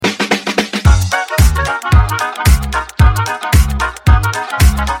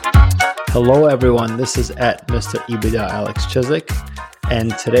Hello, everyone. This is at Mr. EBITDA Alex Chizik.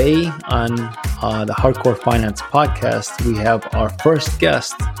 And today on the Hardcore Finance podcast, we have our first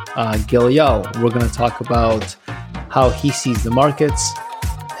guest, Gil Eyal. We're going to talk about how he sees the markets.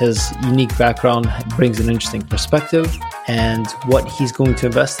 His unique background brings an interesting perspective, and what he's going to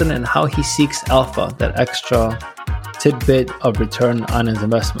invest in and how he seeks alpha, that extra tidbit of return on his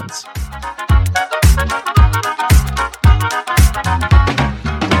investments.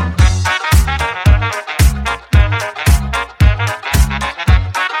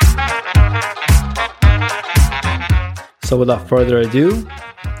 So without further ado,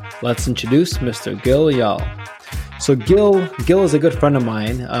 let's introduce Mr. Gil Eyal. So Gil is a good friend of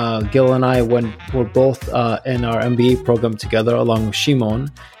mine. Gil and I were both in our MBA program together along with Shimon.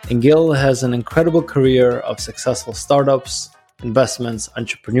 And Gil has an incredible career of successful startups, investments,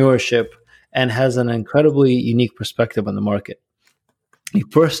 entrepreneurship, and has an incredibly unique perspective on the market. He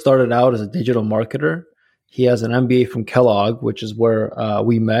first started out as a digital marketer. He has an MBA from Kellogg, which is where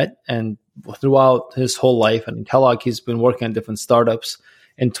we met. And throughout his whole life, and in Kellogg, he's been working on different startups.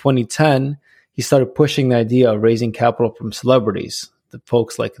 In 2010, he started pushing the idea of raising capital from celebrities, the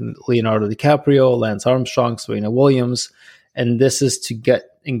folks like Leonardo DiCaprio, Lance Armstrong, Serena Williams. And this is to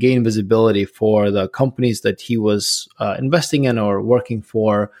get and gain visibility for the companies that he was investing in or working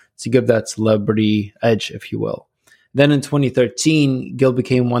for, to give that celebrity edge, if you will. Then in 2013, Gil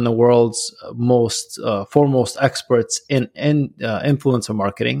became one of the world's most foremost experts in influencer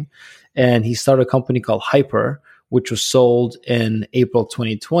marketing. And he started a company called Hyper, which was sold in April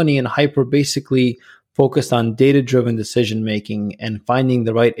 2020. And Hyper basically focused on data-driven decision-making and finding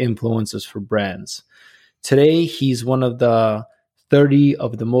the right influencers for brands. Today, he's one of the 30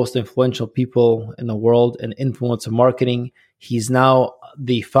 of the most influential people in the world in influencer marketing. He's now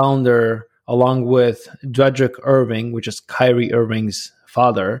the founder, along with Drederick Irving, which is Kyrie Irving's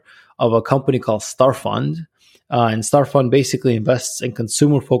father, of a company called StarFund. And StarFund basically invests in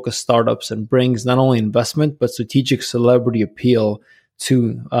consumer-focused startups and brings not only investment, but strategic celebrity appeal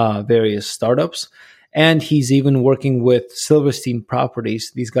to various startups. And he's even working with Silverstein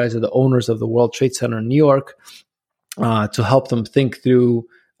Properties. These guys are the owners of the World Trade Center in New York, to help them think through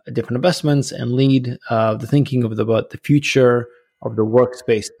different investments and lead the thinking about the future of the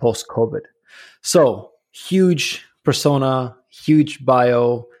workspace post-COVID. So, huge persona, huge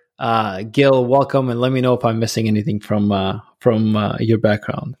bio. Gil, welcome, and let me know if I'm missing anything from your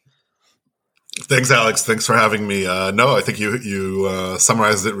background. Thanks, Alex. Thanks for having me. No, I think you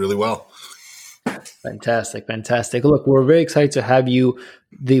summarized it really well. Fantastic. Look, we're very excited to have you.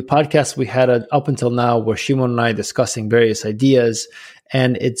 The podcast we had up until now were Shimon and I discussing various ideas,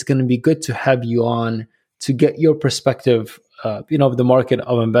 and it's going to be good to have you on to get your perspective, of the market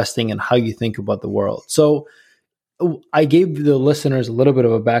of investing and how you think about the world. So, I gave the listeners a little bit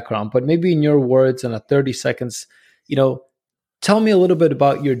of a background, but maybe in your words in 30 seconds, tell me a little bit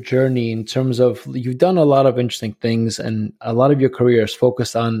about your journey in terms of, you've done a lot of interesting things and a lot of your career is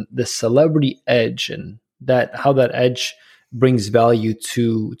focused on the celebrity edge and how that edge brings value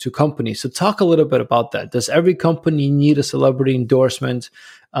to companies. So talk a little bit about that. Does every company need a celebrity endorsement?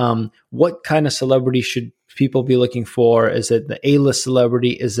 What kind of celebrity should people be looking for? Is it the A-list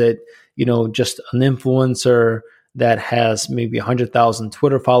celebrity? Is it, just an influencer that has maybe 100,000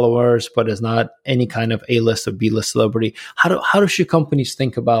 Twitter followers, but is not any kind of A-list or B-list celebrity? How should companies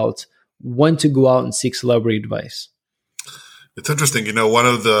think about when to go out and seek celebrity advice? It's interesting. One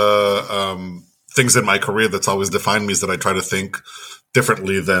of the things in my career that's always defined me is that I try to think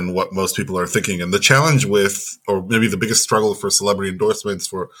differently than what most people are thinking. And the challenge with, or maybe the biggest struggle for celebrity endorsements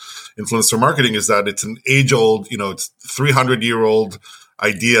for influencer marketing, is that it's an age-old, it's 300-year-old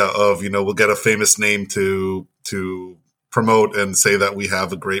idea of, we'll get a famous name to promote and say that we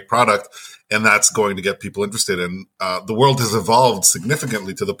have a great product, and that's going to get people interested. And the world has evolved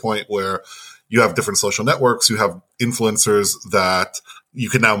significantly to the point where you have different social networks, you have influencers that you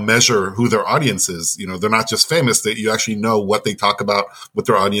can now measure who their audience is. They're not just famous, that you actually know what they talk about, what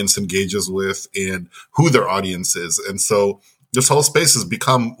their audience engages with, and who their audience is. And so this whole space has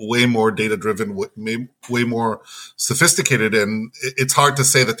become way more data-driven, way more sophisticated, and it's hard to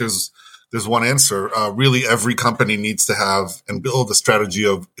say that there's one answer. Really, every company needs to have and build a strategy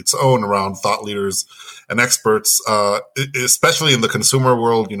of its own around thought leaders and experts, especially in the consumer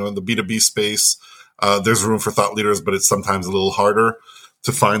world, in the B2B space. There's room for thought leaders, but it's sometimes a little harder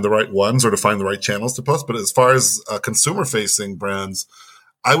to find the right ones or to find the right channels to post. But as far as consumer-facing brands,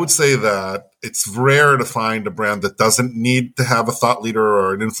 I would say that it's rare to find a brand that doesn't need to have a thought leader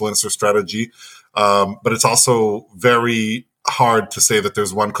or an influencer strategy. But it's also very hard to say that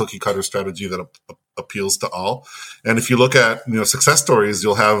there's one cookie cutter strategy that appeals to all. And if you look at, success stories,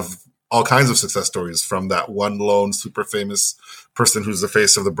 you'll have all kinds of success stories, from that one lone super famous person who's the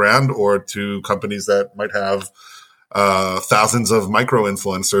face of the brand, or to companies that might have thousands of micro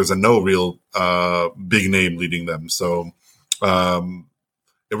influencers and no real big name leading them. So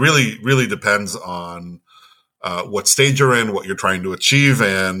it really depends on what stage you're in, what you're trying to achieve,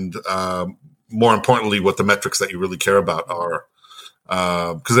 and more importantly, what the metrics that you really care about are.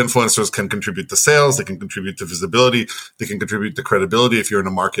 Because influencers can contribute to sales, they can contribute to visibility, they can contribute to credibility if you're in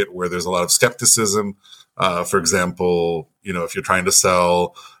a market where there's a lot of skepticism. For example, if you're trying to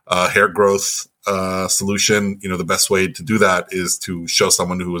sell a hair growth solution, the best way to do that is to show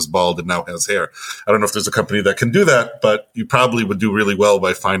someone who is bald and now has hair. I don't know if there's a company that can do that, but you probably would do really well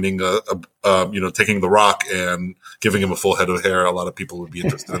by finding taking The Rock and giving him a full head of hair. A lot of people would be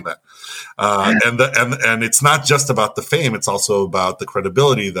interested in that. And it's not just about the fame; it's also about the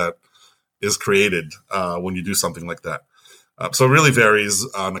credibility that is created when you do something like that. So it really varies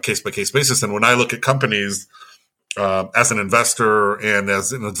on a case-by-case basis. And when I look at companies, as an investor and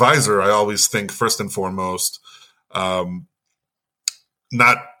as an advisor, I always think first and foremost,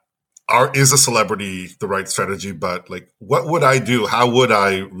 is a celebrity the right strategy, but like, what would I do? How would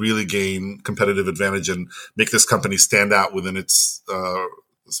I really gain competitive advantage and make this company stand out within its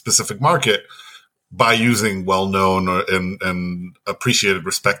specific market by using well-known and appreciated,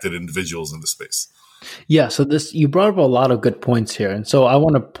 respected individuals in the space? Yeah, so you brought up a lot of good points here. And so I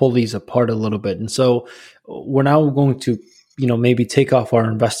want to pull these apart a little bit. And so we're now going to, maybe take off our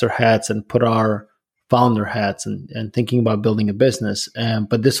investor hats and put our founder hats and thinking about building a business.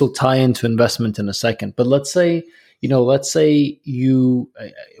 But this will tie into investment in a second. But let's say you,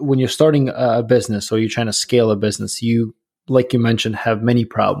 when you're starting a business or you're trying to scale a business, like you mentioned, have many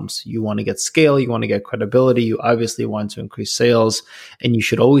problems. You want to get scale, you want to get credibility, you obviously want to increase sales, and you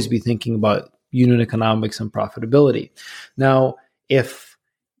should always be thinking about unit economics and profitability. Now, if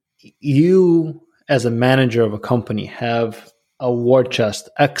you as a manager of a company have a war chest,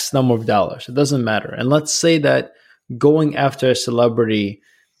 X number of dollars, it doesn't matter. And let's say that going after a celebrity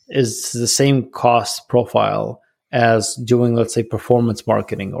is the same cost profile as doing, let's say, performance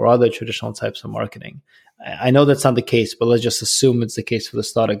marketing or other traditional types of marketing. I know that's not the case, but let's just assume it's the case for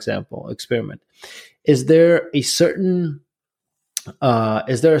this thought experiment. Is there a certain but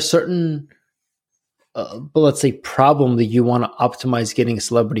let's say problem that you want to optimize getting a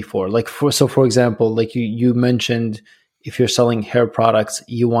celebrity for? For example, like you mentioned, if you're selling hair products,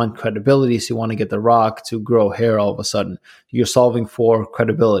 you want credibility. So you want to get The Rock to grow hair all of a sudden. You're solving for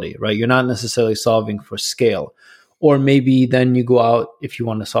credibility, right? You're not necessarily solving for scale. Or maybe then you go out, if you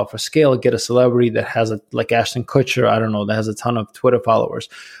want to solve for scale, get a celebrity that has like Ashton Kutcher, I don't know, that has a ton of Twitter followers.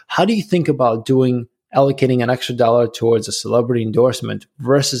 How do you think about allocating an extra dollar towards a celebrity endorsement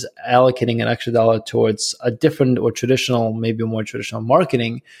versus allocating an extra dollar towards a different or traditional, maybe more traditional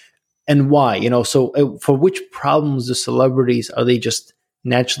marketing, and why? So for which problems the celebrities are they just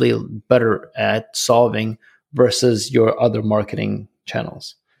naturally better at solving versus your other marketing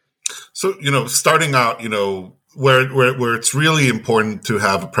channels? So, starting out, where it's really important to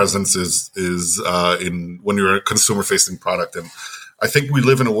have a presence is in when you're a consumer facing product. And I think we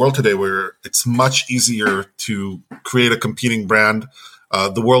live in a world today where it's much easier to create a competing brand.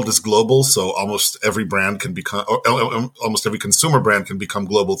 The world is global, so almost every brand can become, almost every consumer brand can become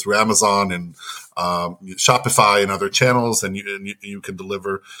global through Amazon and Shopify and other channels, and you can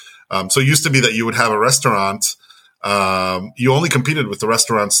deliver. So it used to be that you would have a restaurant. You only competed with the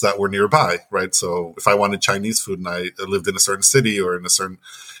restaurants that were nearby, right? So if I wanted Chinese food and I lived in a certain city or in a certain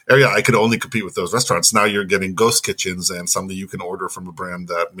area, I could only compete with those restaurants. Now you're getting ghost kitchens and something you can order from a brand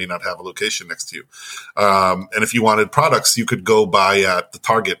that may not have a location next to you. And if you wanted products, you could go buy at the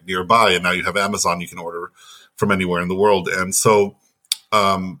Target nearby, and now you have Amazon you can order from anywhere in the world. And so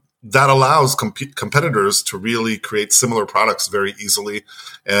that allows competitors to really create similar products very easily.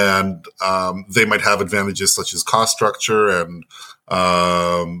 And they might have advantages such as cost structure and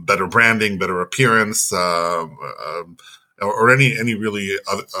better branding, better appearance, or any really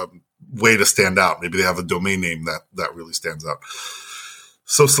way to stand out. Maybe they have a domain name that really stands out.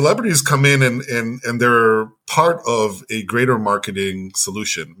 So celebrities come in and they're part of a greater marketing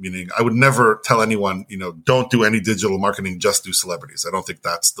solution, meaning I would never tell anyone, don't do any digital marketing, just do celebrities. I don't think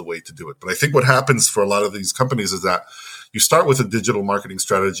that's the way to do it. But I think what happens for a lot of these companies is that you start with a digital marketing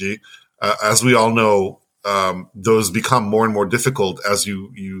strategy. As we all know, those become more and more difficult as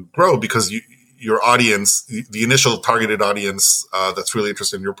you grow because your audience, the initial targeted audience that's really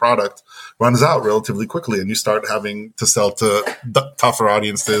interested in your product runs out relatively quickly, and you start having to sell to tougher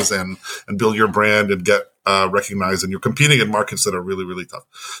audiences and build your brand and get recognized, and you're competing in markets that are really, really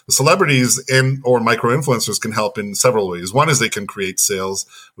tough. The celebrities and or micro influencers can help in several ways. One is they can create sales,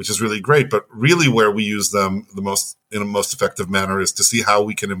 which is really great, but really where we use them in a most effective manner is to see how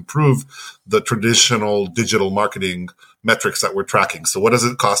we can improve the traditional digital marketing metrics that we're tracking. So what does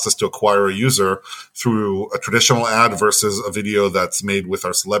it cost us to acquire a user through a traditional ad versus a video that's made with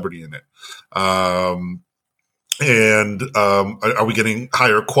our celebrity in it? Are we getting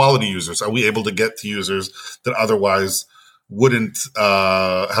higher quality users? Are we able to get to users that otherwise wouldn't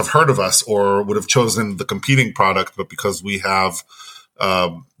have heard of us or would have chosen the competing product, but because we have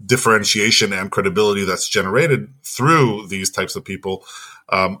differentiation and credibility that's generated through these types of people,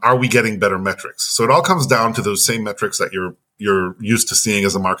 are we getting better metrics? So it all comes down to those same metrics that you're used to seeing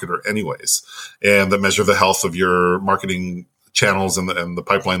as a marketer anyways, and that measure the health of your marketing channels and the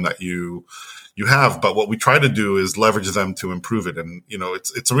pipeline that you have. But what we try to do is leverage them to improve it. And,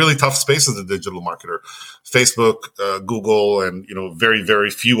 it's a really tough space as a digital marketer. Facebook, Google, and, very, very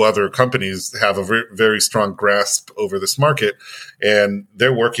few other companies have a very, very strong grasp over this market. And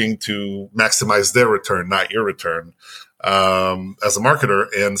they're working to maximize their return, not your return, as a marketer.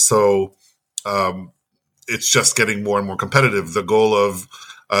 And so, it's just getting more and more competitive. The goal of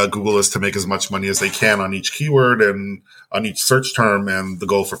Google is to make as much money as they can on each keyword and on each search term. And the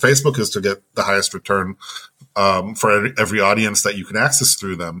goal for Facebook is to get the highest return for every audience that you can access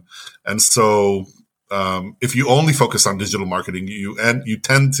through them. And so if you only focus on digital marketing, you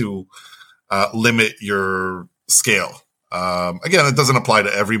tend to limit your scale. Again, it doesn't apply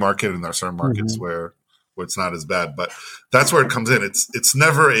to every market, and there are certain markets where it's not as bad. But that's where it comes in. It's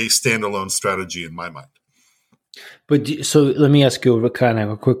never a standalone strategy in my mind. But so let me ask you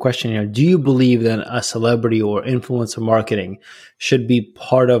a quick question here. Do you believe that a celebrity or influencer marketing should be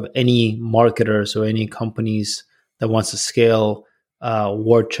part of any marketers or any companies that wants to scale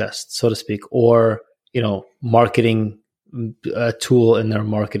war chest, so to speak, or marketing tool in their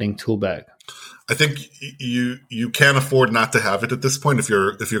marketing tool bag? I think you can't afford not to have it at this point if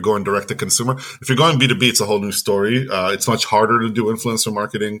you're going direct to consumer. If you're going B2B, it's a whole new story. It's much harder to do influencer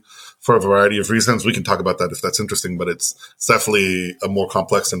marketing for a variety of reasons. We can talk about that if that's interesting, but it's definitely a more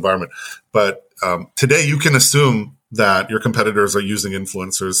complex environment. But today you can assume that your competitors are using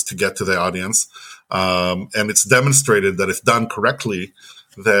influencers to get to their audience. And it's demonstrated that if done correctly,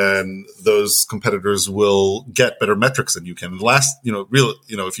 then those competitors will get better metrics than you can.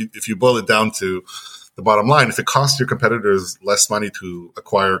 If you boil it down to the bottom line, if it costs your competitors less money to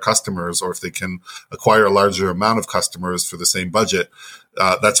acquire customers, or if they can acquire a larger amount of customers for the same budget,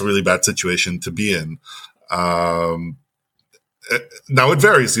 that's a really bad situation to be in. Now it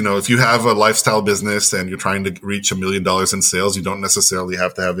varies. If you have a lifestyle business and you're trying to reach $1 million in sales, you don't necessarily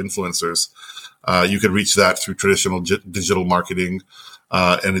have to have influencers. You could reach that through traditional digital marketing.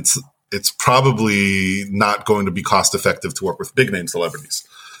 And it's probably not going to be cost effective to work with big name celebrities.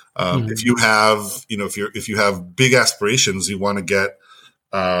 If you have, if you have big aspirations, you want to get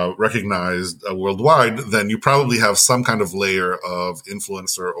recognized worldwide, then you probably have some kind of layer of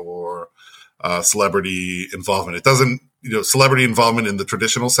influencer or celebrity involvement. It doesn't, celebrity involvement in the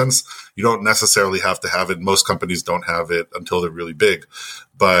traditional sense, you don't necessarily have to have it. Most companies don't have it until they're really big.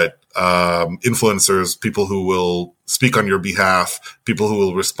 But influencers, people who will speak on your behalf, people who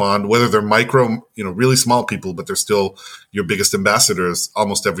will respond, whether they're micro, really small people, but they're still your biggest ambassadors.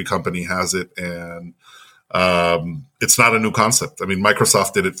 Almost every company has it. And it's not a new concept. I mean,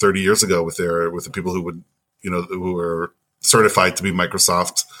 Microsoft did it 30 years ago with the people who would, who were certified to be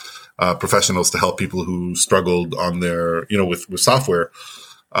Microsoft professionals to help people who struggled on their, with software,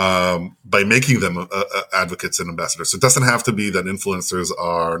 by making them advocates and ambassadors. So it doesn't have to be that influencers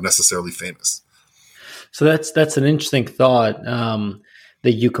are necessarily famous. So that's an interesting thought,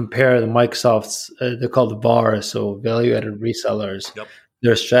 that you compare the Microsoft's, they're called the VARs, so value-added resellers, Yep.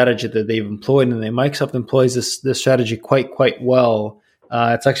 Their strategy that they've employed, and Microsoft employs this strategy quite well.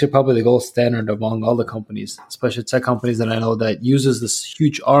 It's actually probably the gold standard among all the companies, especially tech companies that I know that uses this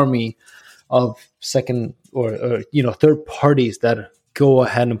huge army of second or third parties that go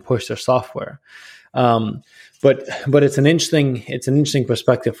ahead and push their software. But it's an interesting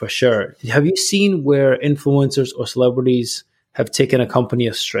perspective for sure. Have you seen where influencers or celebrities have taken a company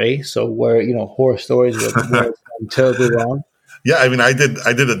astray? So where horror stories where it's gone terribly wrong. Yeah, I mean, I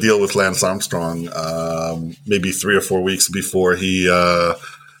did a deal with Lance Armstrong maybe 3 or 4 weeks before he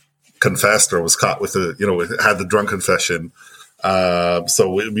confessed or was caught with had the drunk confession.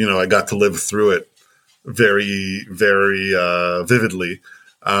 So I got to live through it very, very vividly.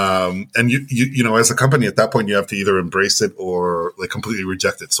 And you as a company at that point, you have to either embrace it or like completely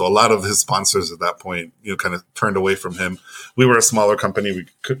reject it. So a lot of his sponsors at that point, kind of turned away from him. We were a smaller company. We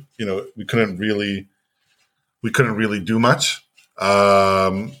couldn't really we couldn't really do much.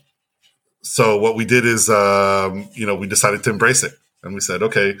 So what we did is, we decided to embrace it, and we said,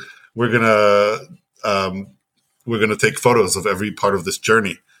 okay, we're gonna take photos of every part of this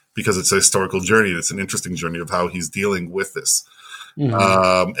journey because it's a historical journey. It's an interesting journey of how he's dealing with this.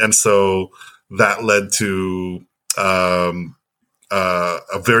 And so that led to a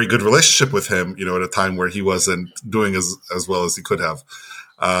very good relationship with him, at a time where he wasn't doing as well as he could have.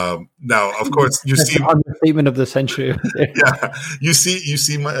 Now, of course, you see an understatement of the century. Yeah, you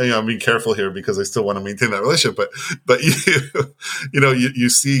see. I'm being careful here because I still want to maintain that relationship. But you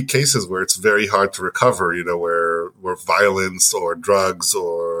see cases where it's very hard to recover. Where violence or drugs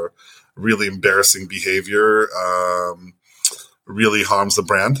or really embarrassing behavior really harms the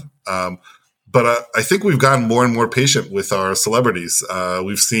brand. But I think we've gotten more and more patient with our celebrities.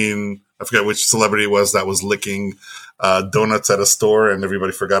 We've seen, I forget which celebrity it was that was licking donuts at a store and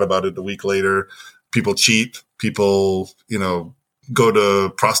everybody forgot about it a week later. People cheat. People, go to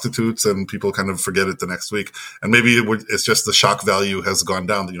prostitutes and people kind of forget it the next week. And maybe it's just the shock value has gone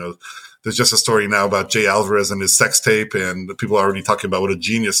down. There's just a story now about Jay Alvarez and his sex tape, and people are already talking about what a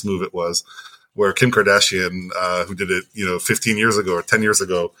genius move it was, where Kim Kardashian, who did it, 15 years ago or 10 years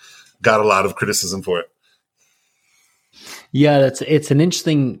ago, got a lot of criticism for it. Yeah, it's an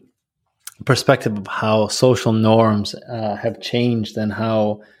interesting perspective of how social norms have changed and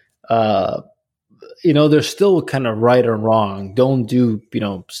how they're still kind of right or wrong. Don't do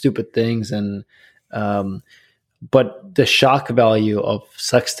stupid things, and but the shock value of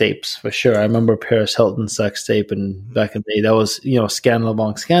sex tapes, for sure. I remember Paris Hilton's sex tape, and back in the day that was scandal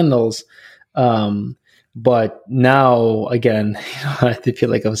among scandals. But now, again, I feel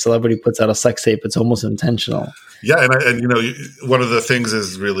like if a celebrity puts out a sex tape, it's almost intentional. Yeah, and one of the things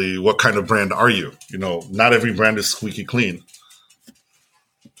is really what kind of brand are you? Not every brand is squeaky clean.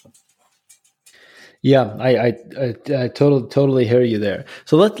 Yeah, I totally hear you there.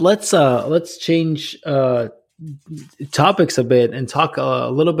 So let's change topics a bit and talk a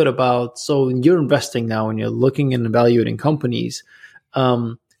little bit about. So when you're investing now and you're looking and evaluating companies,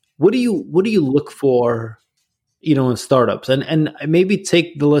 what do you look for, in startups, and maybe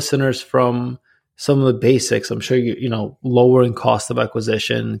take the listeners from some of the basics. I'm sure lowering cost of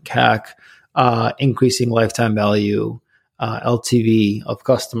acquisition, CAC, increasing lifetime value, LTV of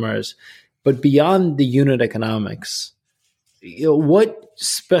customers, but beyond the unit economics, what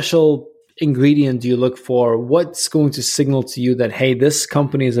special ingredient do you look for? What's going to signal to you that, hey, this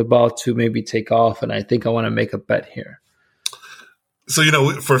company is about to maybe take off, and I think I want to make a bet here? So,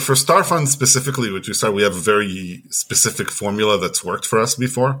 for Starfund specifically, which we started, we have a very specific formula that's worked for us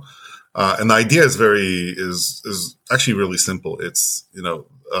before. And the idea is actually really simple. It's,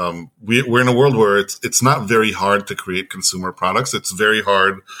 we're in a world where it's not very hard to create consumer products. It's very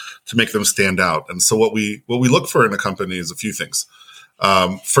hard to make them stand out. And so what we look for in a company is a few things.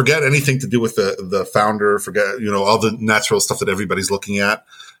 Forget anything to do with the founder, forget, all the natural stuff that everybody's looking at.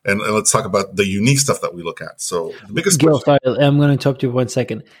 And let's talk about the unique stuff that we look at. So the biggest Gil, sorry, I'm going to interrupt you for 1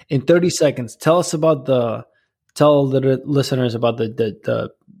 second. In 30 seconds, tell the listeners about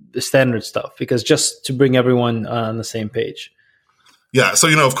the standard stuff, because just to bring everyone on the same page. Yeah. So,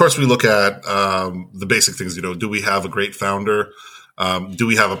 of course we look at the basic things, do we have a great founder? Do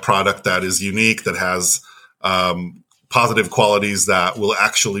we have a product that is unique, that has positive qualities that will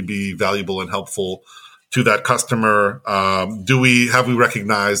actually be valuable and helpful to that customer? Have we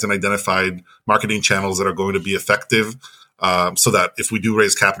recognized and identified marketing channels that are going to be effective, so that if we do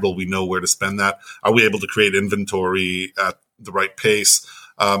raise capital, we know where to spend that? Are we able to create inventory at the right pace?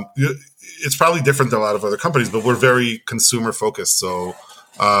 It's probably different than a lot of other companies, but we're very consumer focused. So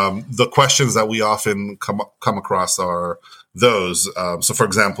the questions that we often come across are those. So for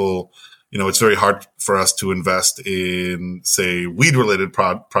example, it's very hard for us to invest in, say, weed-related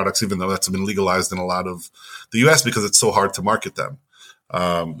products, even though that's been legalized in a lot of the U.S. because it's so hard to market them.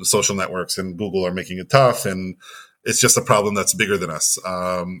 The social networks and Google are making it tough, and it's just a problem that's bigger than us.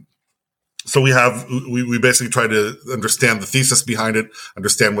 So we basically try to understand the thesis behind it,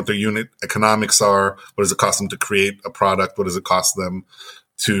 understand what their unit economics are, what does it cost them to create a product, what does it cost them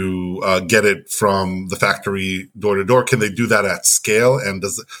to get it from the factory door to door. Can they do that at scale? And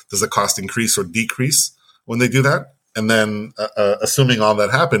does the cost increase or decrease when they do that? And then assuming all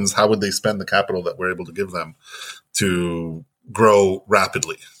that happens, how would they spend the capital that we're able to give them to grow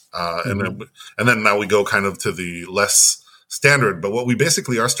rapidly? And then now we go kind of to the less standard. But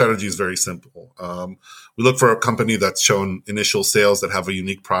our strategy is very simple. We look for a company that's shown initial sales, that have a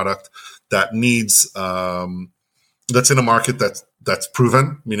unique product, that needs that's in a market that's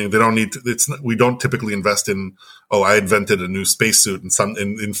proven, meaning they don't need to, we don't typically invest in, oh, I invented a new spacesuit and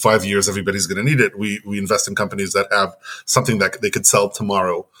in 5 years everybody's going to need it. We invest in companies that have something that they could sell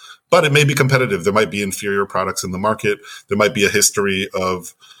tomorrow, but it may be competitive. There might be inferior products in the market. There might be a history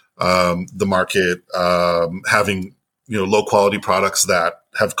of the market having low quality products that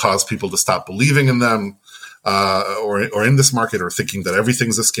have caused people to stop believing in them, or in this market, or thinking that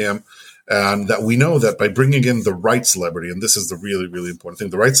everything's a scam. And that we know that by bringing in the right celebrity, and this is the really, really important thing,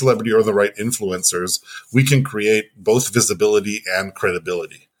 the right celebrity or the right influencers, we can create both visibility and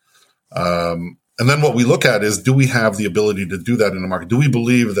credibility. And then what we look at is, do we have the ability to do that in the market? Do we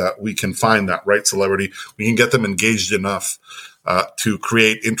believe that we can find that right celebrity? We can get them engaged enough to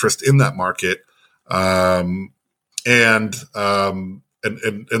create interest in that market. And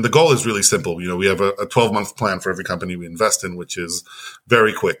the goal is really simple. We have a 12-month plan for every company we invest in, which is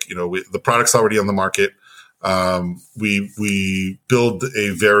very quick. The product's already on the market. We build a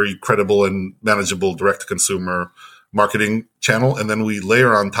very credible and manageable direct-to-consumer marketing channel, and then we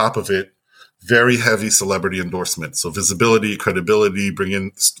layer on top of it very heavy celebrity endorsement. So visibility, credibility, bring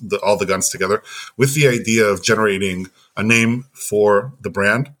in all the guns together with the idea of generating a name for the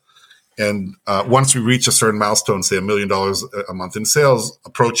brand. And once we reach a certain milestone, say $1 million a month in sales,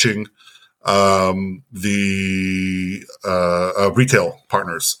 approaching the retail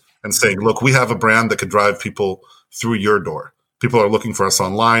partners and saying, look, we have a brand that could drive people through your door. People are looking for us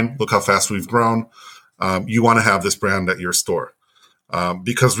online. Look how fast we've grown. You want to have this brand at your store.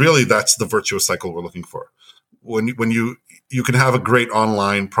 Because really that's the virtuous cycle we're looking for. When you can have a great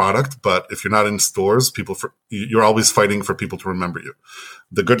online product, but if you're not in stores, you're always fighting for people to remember you.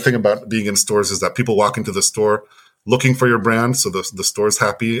 The good thing about being in stores is that people walk into the store looking for your brand, so the store's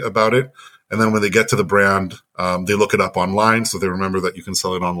happy about it. And then when they get to the brand, they look it up online, so they remember that you can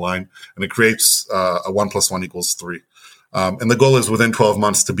sell it online, and it creates a 1 + 1 = 3. And the goal is within 12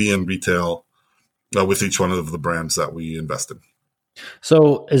 months to be in retail with each one of the brands that we invest in.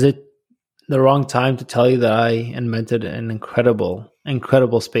 So is it the wrong time to tell you that I invented an incredible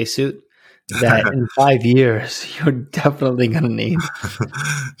spacesuit that in 5 years you're definitely going to need?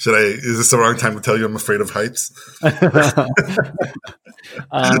 Is this the wrong time to tell you I'm afraid of heights?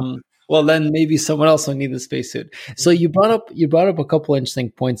 Well, then maybe someone else will need the spacesuit. So you brought up a couple of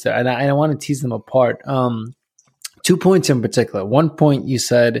interesting points there, and I want to tease them apart. 2 points in particular. One point you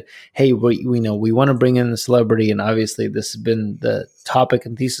said, hey, we want to bring in the celebrity, and obviously this has been the topic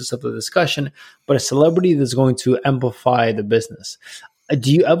and thesis of the discussion, but a celebrity that's going to amplify the business.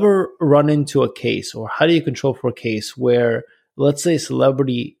 Do you ever run into a case, or how do you control for a case where, let's say, a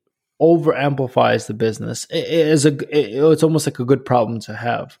celebrity over amplifies the business? It's almost like a good problem to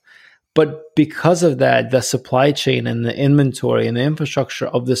have. But because of that, the supply chain and the inventory and the infrastructure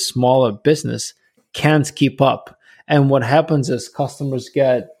of this smaller business can't keep up. And what happens is customers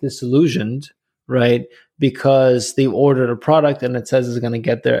get disillusioned, right? Because they've ordered a product and it says it's going to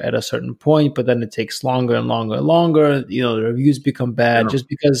get there at a certain point, but then it takes longer and longer and longer. The reviews become bad just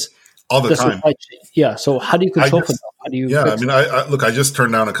because all the time. Supply chain. Yeah. So how do you control for that? How do you? Yeah. I just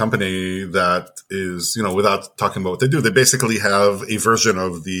turned down a company that is, without talking about what they do, they basically have a version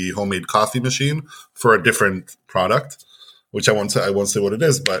of the homemade coffee machine for a different product, which I won't say what it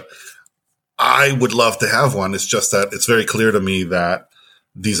is, but I would love to have one. It's just that it's very clear to me that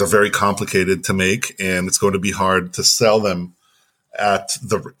these are very complicated to make, and it's going to be hard to sell them it's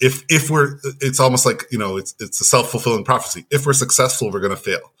almost like, it's a self-fulfilling prophecy. If we're successful, we're going to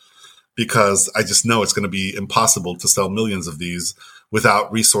fail, because I just know it's going to be impossible to sell millions of these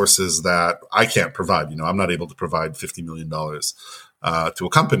without resources that I can't provide. I'm not able to provide $50 million to a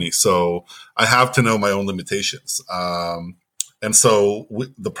company. So I have to know my own limitations. And so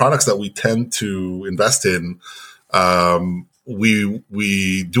the products that we tend to invest in,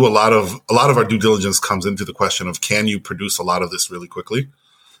 we do a lot of our due diligence comes into the question of, can you produce a lot of this really quickly?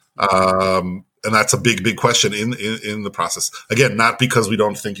 And that's a big, big question in the process. Again, not because we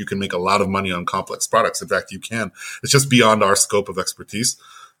don't think you can make a lot of money on complex products. In fact, you can. It's just beyond our scope of expertise.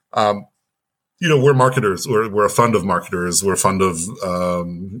 We're marketers. We're a fund of marketers. We're a fund of,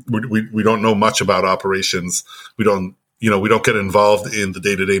 we don't know much about operations. We don't get involved in the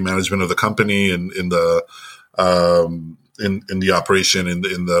day-to-day management of the company and in the operation, in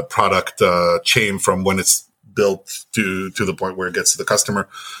the product chain from when it's built to the point where it gets to the customer.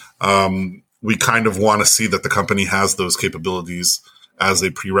 We kind of want to see that the company has those capabilities as a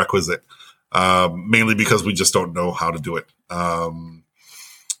prerequisite, mainly because we just don't know how to do it.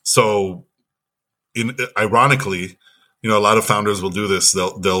 Ironically, a lot of founders will do this.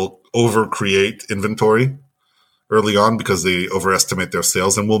 They'll over-create inventory, early on because they overestimate their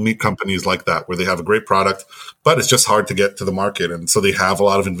sales. And we'll meet companies like that where they have a great product, but it's just hard to get to the market. And so they have a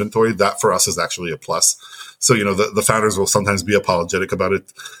lot of inventory. That for us is actually a plus. So, the founders will sometimes be apologetic about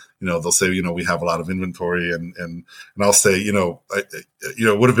it. They'll say, we have a lot of inventory and I'll say, it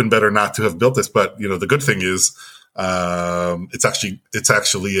would have been better not to have built this. But, the good thing is, it's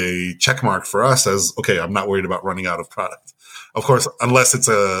actually a check mark for us as, okay, I'm not worried about running out of product. Of course, unless it's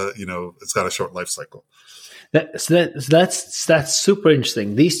it's got a short life cycle. That's super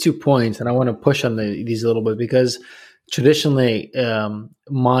interesting. These 2 points, and I want to push on these a little bit because traditionally,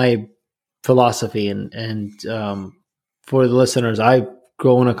 my philosophy and for the listeners, I've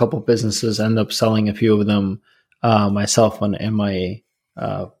grown a couple of businesses, end up selling a few of them myself in my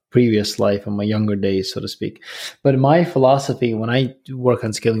previous life, in my younger days, so to speak. But my philosophy when I work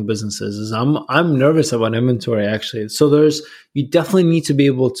on scaling businesses is I'm nervous about inventory actually. So you definitely need to be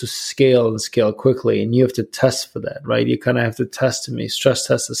able to scale and scale quickly, and you have to test for that, right? You kind of have to stress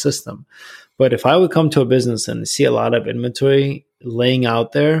test the system. But if I would come to a business and see a lot of inventory laying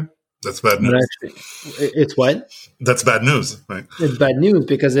out there, that's bad news. It's what? That's bad news, right? It's bad news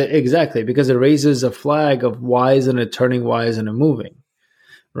because it raises a flag of why isn't it turning, why isn't it moving,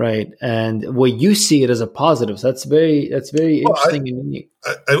 right? And what you see it as a positive. So that's very interesting and unique.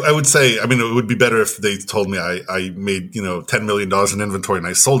 I would say, it would be better if they told me I made $10 million in inventory and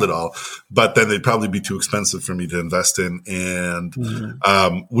I sold it all, but then they'd probably be too expensive for me to invest in. And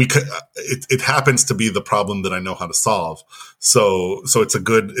it happens to be the problem that I know how to solve. So it's a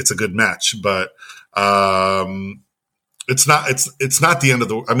good match, but it's not the end of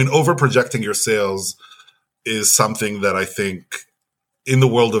the. Over projecting your sales is something that I think in the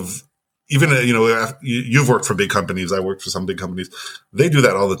world of. Even, you've worked for big companies. I worked for some big companies. They do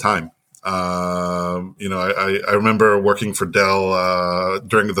that all the time. I remember working for Dell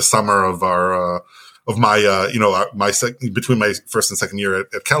during the summer of between my first and second year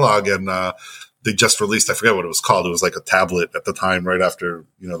at Kellogg, and they just released, I forget what it was called. It was like a tablet at the time, right after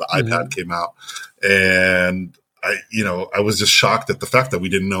the iPad came out, and I was just shocked at the fact that we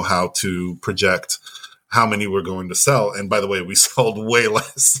didn't know how to project how many we're going to sell. And by the way, we sold way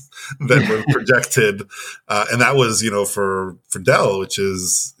less than were projected. And that was, for Dell, which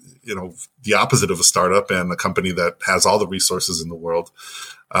is, the opposite of a startup and a company that has all the resources in the world.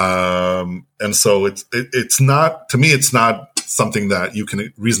 And so it's not, to me, it's not something that you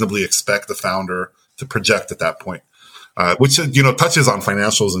can reasonably expect the founder to project at that point. Which, touches on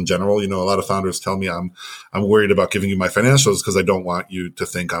financials in general. A lot of founders tell me I'm worried about giving you my financials because I don't want you to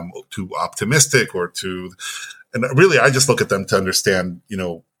think I'm too optimistic and really I just look at them to understand,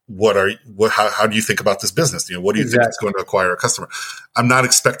 how do you think about this business? What do you think is going to acquire a customer? I'm not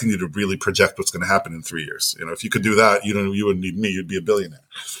expecting you to really project what's going to happen in 3 years. If you could do that, you wouldn't need me. You'd be a billionaire.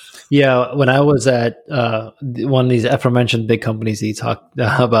 Yeah, when I was at one of these aforementioned big companies that you talked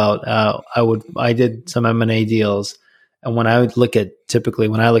about, I did some M&A deals. And when I would look at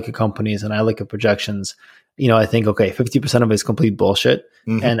companies and I look at projections, I think, okay, 50% of it is complete bullshit,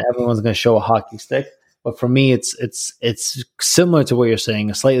 and everyone's going to show a hockey stick. But for me, it's similar to what you're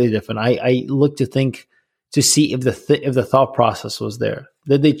saying, slightly different. I look to see if the thought process was there.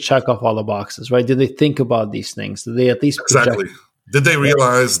 Did they check off all the boxes, right? Did they think about these things? Did they at least project? Exactly? Did they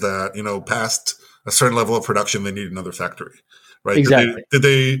realize that past a certain level of production, they need another factory, right? Exactly.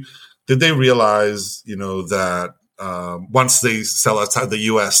 Did they realize that? Once they sell outside the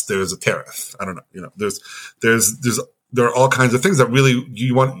U.S., there's a tariff. I don't know. There are all kinds of things that really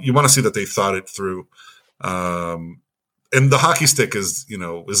you want to see that they thought it through. And the hockey stick is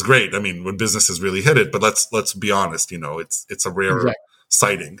great. When businesses really hit it, but let's be honest. It's a rare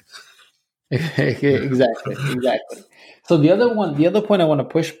sighting. Exactly. So the other point I want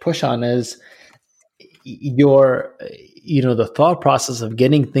to push on is the thought process of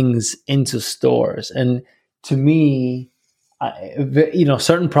getting things into stores. And to me,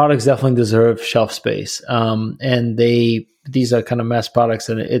 certain products definitely deserve shelf space, and these are kind of mass products,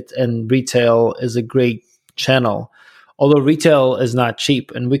 and retail is a great channel. Although retail is not cheap,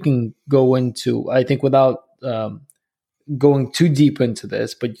 and we can go into, I think, without going too deep into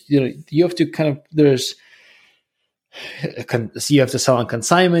this, but you have to you have to sell on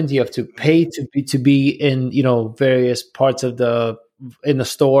consignment, you have to pay to be in various parts of in the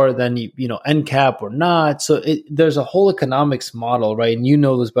store, then end cap or not. So there's a whole economics model, right? And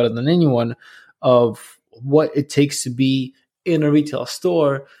this better than anyone, of what it takes to be in a retail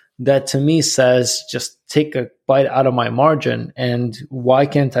store. That to me says, just take a bite out of my margin. And why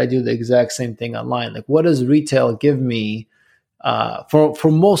can't I do the exact same thing online? Like, what does retail give me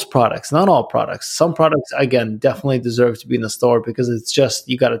for most products, not all products. Some products, again, definitely deserve to be in the store because it's just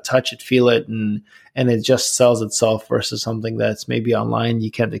you got to touch it, feel it, and it just sells itself versus something that's maybe online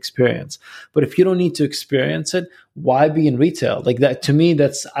you can't experience. But if you don't need to experience it, why be in retail? Like that, to me,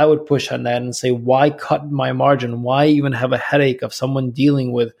 that's I would push on that and say, why cut my margin? Why even have a headache of someone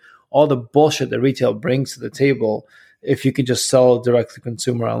dealing with all the bullshit that retail brings to the table if you could just sell direct to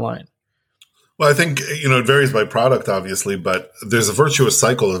consumer online? Well, I think, it varies by product, obviously, but there's a virtuous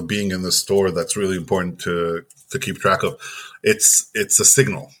cycle of being in the store that's really important to keep track of. It's a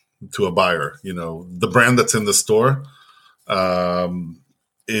signal to a buyer. The brand that's in the store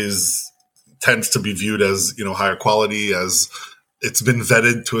tends to be viewed as, higher quality, as it's been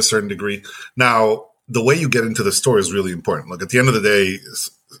vetted to a certain degree. Now, the way you get into the store is really important. Like at the end of the day,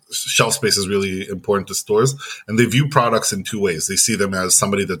 shelf space is really important to stores, and they view products in two ways. They see them as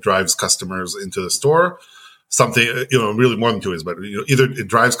somebody that drives customers into the store, something, really more than two ways, but either it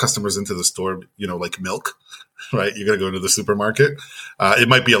drives customers into the store, like milk, right? You got to go into the supermarket. It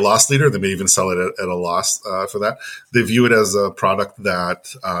might be a loss leader. They may even sell it at a loss for that. They view it as a product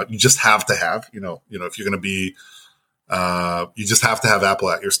that you just have to have, if you're going to be, you just have to have Apple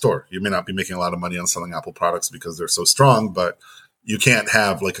at your store. You may not be making a lot of money on selling Apple products because they're so strong, but you can't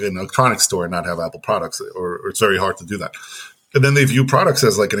have like an electronics store and not have Apple products, or it's very hard to do that. And then they view products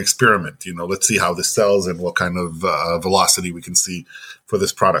as like an experiment. Let's see how this sells and what kind of velocity we can see for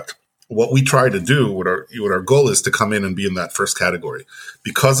this product. What we try to do, what our goal is to come in and be in that first category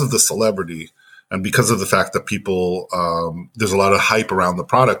because of the celebrity and because of the fact that people, there's a lot of hype around the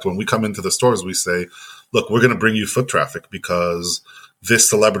product. When we come into the stores, we say, look, we're going to bring you foot traffic because this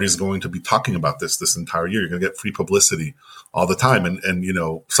celebrity is going to be talking about this entire year. You're going to get free publicity all the time. And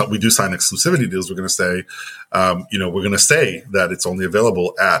so we do sign exclusivity deals. We're going to say, we're going to say that it's only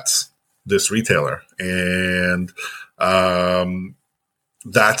available at this retailer. And,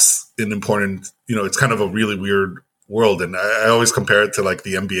 that's an important, it's kind of a really weird world. And I always compare it to like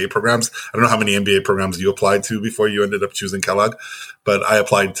the MBA programs. I don't know how many MBA programs you applied to before you ended up choosing Kellogg, but I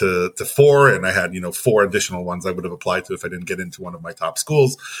applied to 4, and I had, 4 additional ones I would have applied to if I didn't get into one of my top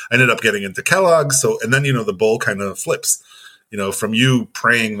schools. I ended up getting into Kellogg. So, and then, the bowl kind of flips, from you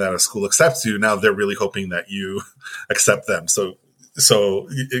praying that a school accepts you. Now they're really hoping that you accept them. So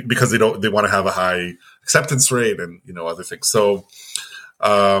because they want to have a high acceptance rate and, other things. So,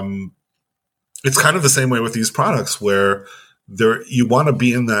 it's kind of the same way with these products where you want to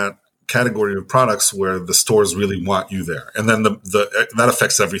be in that category of products where the stores really want you there. And then that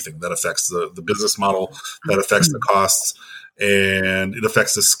affects everything. That affects the business model, that affects the costs, and it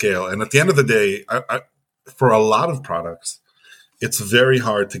affects the scale. And at the end of the day, for a lot of products, it's very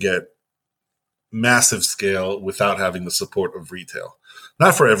hard to get massive scale without having the support of retail.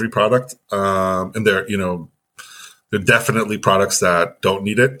 Not for every product. And there are definitely products that don't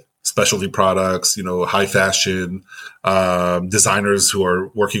need it. Specialty products, high fashion, designers who are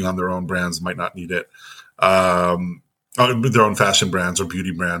working on their own brands might not need it. Their own fashion brands or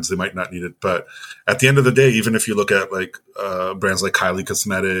beauty brands, they might not need it. But at the end of the day, even if you look at like brands like Kylie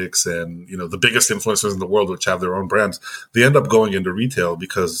Cosmetics and, the biggest influencers in the world, which have their own brands, they end up going into retail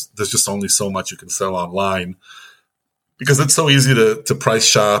because there's just only so much you can sell online. Because it's so easy to price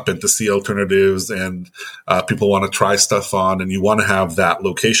shop and to see alternatives, and people want to try stuff on, and you want to have that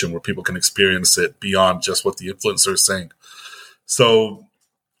location where people can experience it beyond just what the influencer is saying. So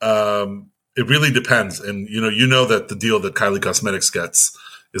it really depends. And, you know that the deal that Kylie Cosmetics gets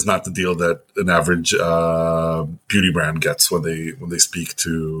is not the deal that an average beauty brand gets when they speak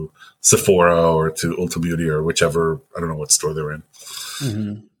to Sephora or to Ulta Beauty or whichever, I don't know what store they're in.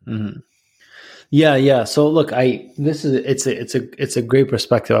 Mm-hmm. Mm-hmm. Yeah. So look, it's a great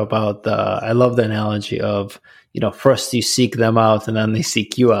perspective about I love the analogy of, first you seek them out and then they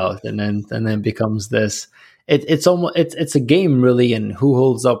seek you out, and then it becomes this. It's almost it's a game really, and who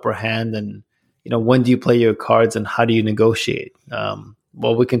holds the upper hand, and when do you play your cards and how do you negotiate?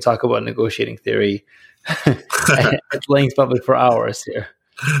 Well, we can talk about negotiating theory at length, probably for hours here.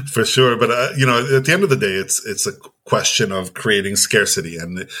 For sure. But, at the end of the day, it's a question of creating scarcity.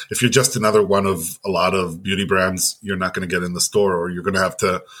 And if you're just another one of a lot of beauty brands, you're not going to get in the store, or you're going to have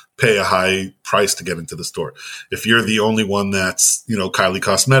to pay a high price to get into the store. If you're the only one that's, Kylie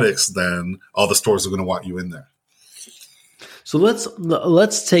Cosmetics, then all the stores are going to want you in there. So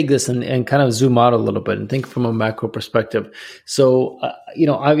let's take this and kind of zoom out a little bit and think from a macro perspective. So,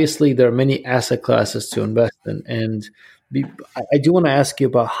 obviously there are many asset classes to invest in, and I do want to ask you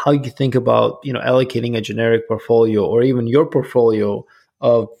about how you think about, allocating a generic portfolio or even your portfolio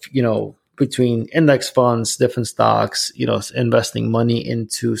of, between index funds, different stocks, investing money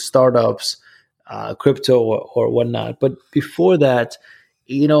into startups. crypto or whatnot. But before that,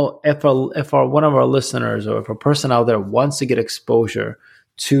 if one of our listeners or if a person out there wants to get exposure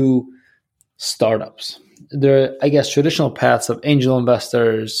to startups, there are, I guess, traditional paths of angel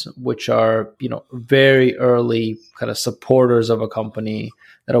investors, which are, very early kind of supporters of a company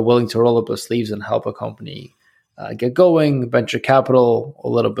that are willing to roll up their sleeves and help a company get going. Venture capital a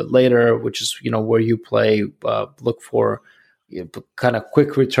little bit later, which is, where you play, look for kind of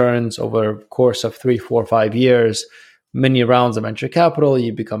quick returns over the course of 3, 4, 5 years, many rounds of venture capital,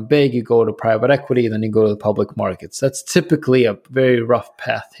 you become big, you go to private equity, then you go to the public markets. That's typically a very rough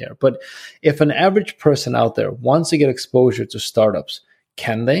path here. But if an average person out there wants to get exposure to startups,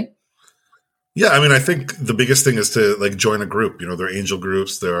 can they? Yeah, I mean, I think the biggest thing is to join a group. There are angel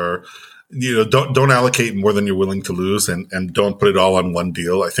groups. There are, don't allocate more than you're willing to lose, and don't put it all on one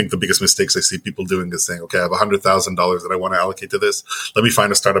deal. I think the biggest mistakes I see people doing is saying, okay, I have $100,000 that I want to allocate to this. Let me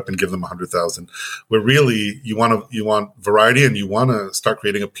find a startup and give them $100,000. Where really you want variety, and you want to start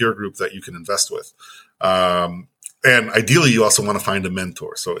creating a peer group that you can invest with. And ideally, you also want to find a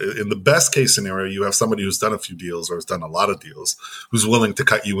mentor. So in the best case scenario, you have somebody who's done a few deals or has done a lot of deals, who's willing to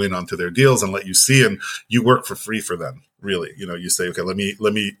cut you in onto their deals and let you see, and you work for free for them. Really, you say, okay, let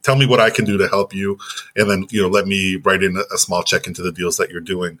me tell me what I can do to help you. And then, let me write in a small check into the deals that you're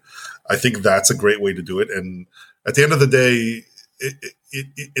doing. I think that's a great way to do it. And at the end of the day,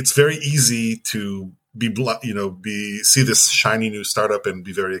 it's very easy to see this shiny new startup and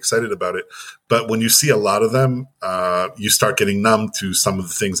be very excited about it. But when you see a lot of them, you start getting numb to some of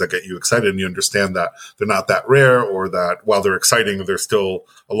the things that get you excited, and you understand that they're not that rare, or that while they're exciting, they're still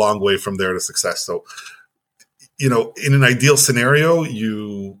a long way from there to success. So, in an ideal scenario,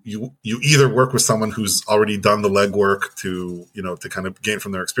 you either work with someone who's already done the legwork to kind of gain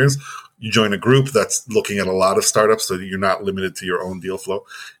from their experience. You join a group that's looking at a lot of startups, so that you're not limited to your own deal flow,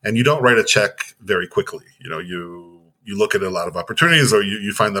 and you don't write a check very quickly. You look at a lot of opportunities, or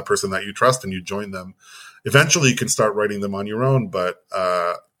you find that person that you trust and you join them. Eventually you can start writing them on your own, but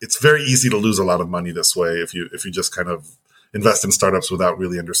it's very easy to lose a lot of money this way if you just kind of invest in startups without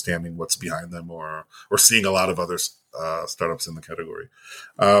really understanding what's behind them, or seeing a lot of other startups in the category.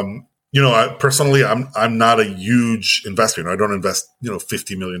 Personally, I'm not a huge investor. I don't invest,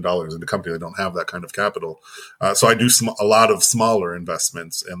 $50 million in a company. I don't have that kind of capital. So I do a lot of smaller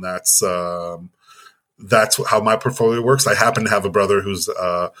investments, and that's how my portfolio works. I happen to have a brother who's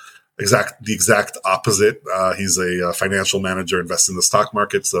the exact opposite. He's a financial manager, invests in the stock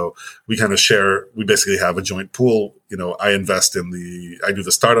market. So we kind of share, we basically have a joint pool. I invest I do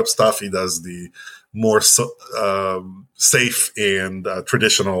the startup stuff. He does the more safe and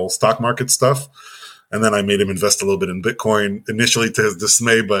traditional stock market stuff. And then I made him invest a little bit in Bitcoin, initially to his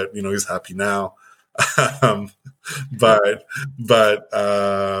dismay, but he's happy now.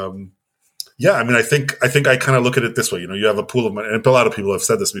 Yeah, I mean, I think I kind of look at it this way. You have a pool of money, and a lot of people have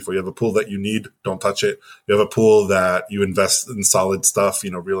said this before. You have a pool that you need, don't touch it. You have a pool that you invest in solid stuff,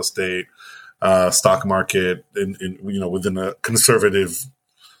 real estate, stock market, within a conservative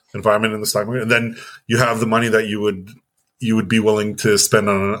environment in the stock market. And then you have the money that you would be willing to spend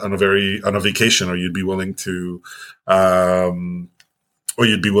on a vacation, or you'd be willing to,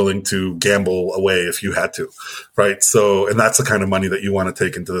 gamble away if you had to, right? So, and that's the kind of money that you want to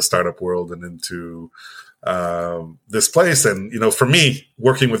take into the startup world and into this place. And, for me,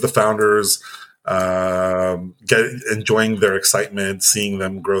 working with the founders, enjoying their excitement, seeing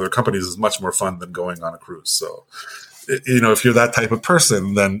them grow their companies is much more fun than going on a cruise. So, if you're that type of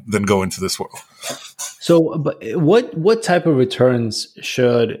person, then go into this world. So, but what type of returns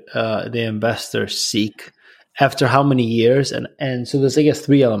should the investor seek? After how many years? And so there's, I guess,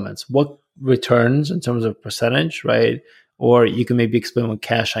 3 elements. What returns in terms of percentage, right? Or you can maybe explain what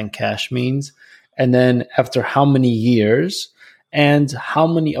cash on cash means. And then after how many years, and how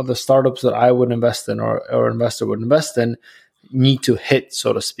many of the startups that I would invest in or investor would invest in need to hit,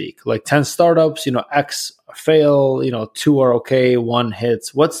 so to speak. Like 10 startups, X fail, 2 are okay, 1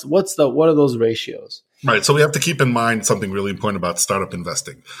 hits. What are those ratios? Right. So we have to keep in mind something really important about startup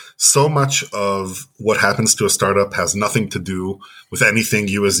investing. So much of what happens to a startup has nothing to do with anything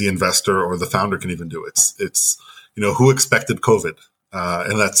you as the investor or the founder can even do. It's who expected COVID?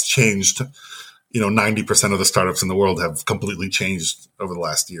 And that's changed. 90% of the startups in the world have completely changed over the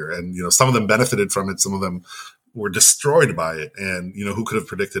last year. And, some of them benefited from it. Some of them were destroyed by it. And, who could have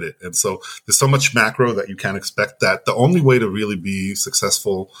predicted it? And so there's so much macro that you can't expect, that the only way to really be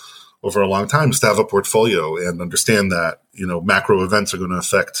successful over a long time is to have a portfolio and understand that, macro events are going to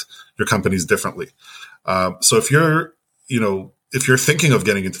affect your companies differently. So if you're thinking of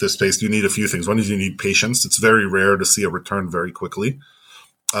getting into this space, you need a few things. One is you need patience. It's very rare to see a return very quickly.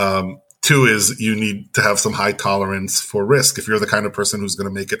 Two is you need to have some high tolerance for risk. If you're the kind of person who's going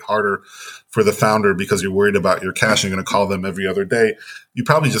to make it harder for the founder because you're worried about your cash, you're going to call them every other day, you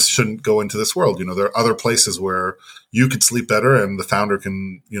probably just shouldn't go into this world. There are other places where you could sleep better and the founder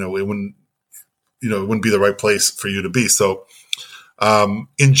can, it wouldn't be the right place for you to be. So,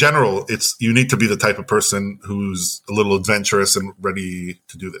 in general, you need to be the type of person who's a little adventurous and ready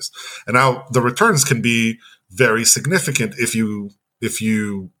to do this. And now the returns can be very significant if you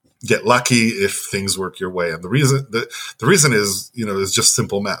get lucky, if things work your way. And the reason is just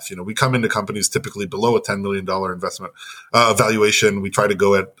simple math. We come into companies typically below a $10 million investment valuation. We try to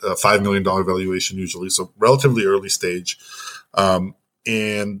go at a $5 million valuation usually. So relatively early stage.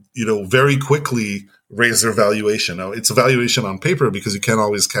 And very quickly raise their valuation. Now, it's a valuation on paper because you can't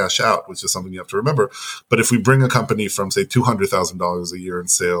always cash out, which is something you have to remember. But if we bring a company from, say, $200,000 a year in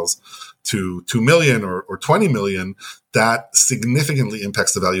sales to $2 million or $20 million, that significantly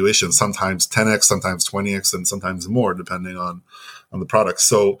impacts the valuation, sometimes 10x, sometimes 20x, and sometimes more, depending on the product.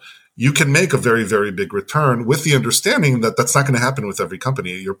 So you can make a very, very big return with the understanding that that's not going to happen with every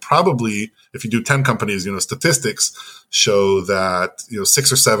company. You're probably, if you do 10 companies, statistics show that,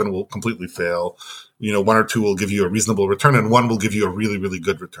 6 or 7 will completely fail. 1 or 2 will give you a reasonable return and 1 will give you a really, really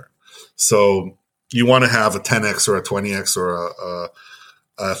good return. So you want to have a 10x or a 20x or a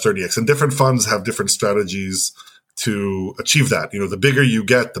 30x, and different funds have different strategies to achieve that. The bigger you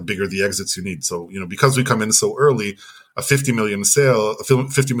get, the bigger the exits you need. So, because we come in so early, a $50 million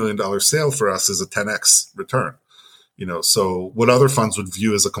sale for us is a 10x return. So what other funds would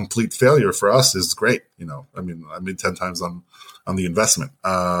view as a complete failure for us is great. I made 10 times on the investment.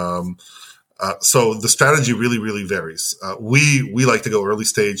 So the strategy really, really varies. We like to go early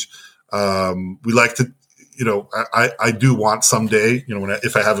stage. We like to, I do want someday,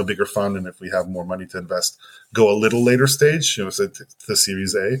 if I have a bigger fund and if we have more money to invest, go a little later stage, so to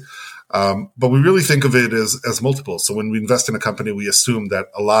Series A. But we really think of it as multiples. So when we invest in a company, we assume that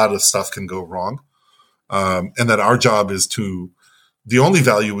a lot of stuff can go wrong. And that our job is the only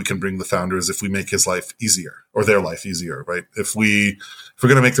value we can bring the founder is if we make his life easier or their life easier, right? If we're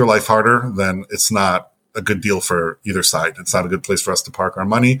going to make their life harder, then it's not a good deal for either side. It's not a good place for us to park our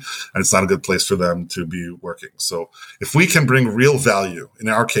money, and it's not a good place for them to be working. So if we can bring real value, in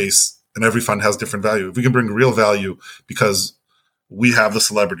our case, and every fund has different value, if we can bring real value because we have the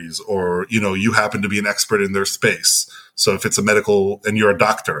celebrities, or, you happen to be an expert in their space. So if it's a medical, and you're a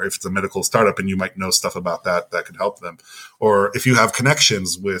doctor, if it's a medical startup and you might know stuff about that could help them. Or if you have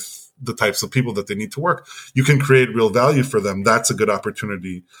connections with the types of people that they need to work, you can create real value for them. That's a good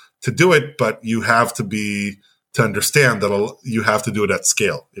opportunity to do it, but you have to understand that you have to do it at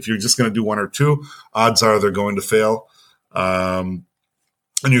scale. If you're just going to do 1 or 2, odds are they're going to fail, and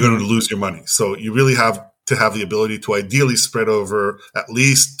you're going to lose your money. So you really have to have the ability to ideally spread over at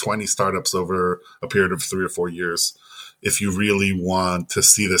least 20 startups over a period of 3 or 4 years if you really want to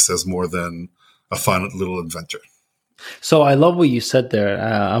see this as more than a fun little adventure. So I love what you said there.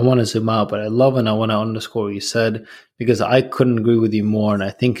 I want to zoom out, but I love and I want to underscore what you said, because I couldn't agree with you more. And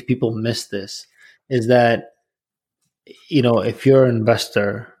I think people miss this, is that, if you're an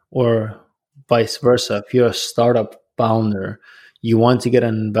investor or vice versa, if you're a startup founder, you want to get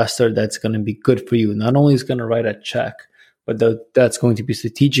an investor that's going to be good for you. Not only is going to write a check, but that's going to be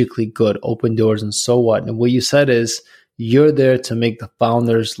strategically good, open doors and so what. And what you said is you're there to make the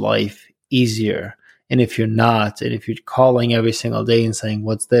founder's life easier. And if you're not, and if you're calling every single day and saying,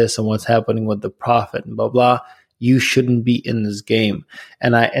 what's this and what's happening with the profit and blah, blah, you shouldn't be in this game.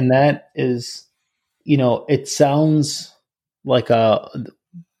 And that is, it sounds like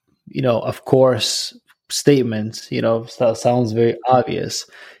of course, statement, sounds very obvious.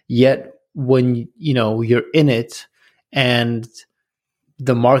 Yet when, you're in it and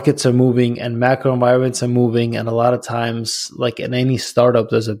the markets are moving and macro environments are moving, and a lot of times, like in any startup,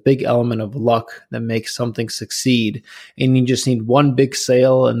 there's a big element of luck that makes something succeed. And you just need one big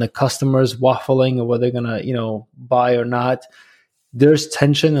sale and the customer's waffling or whether they're going to, buy or not. There's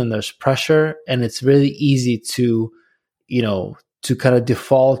tension and there's pressure, and it's really easy to kind of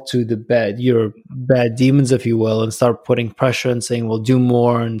default to your bad demons, if you will, and start putting pressure and saying, well, do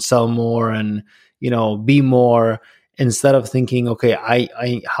more and sell more and, be more, instead of thinking, okay,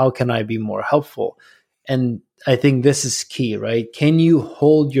 how can I be more helpful? And I think this is key, right? Can you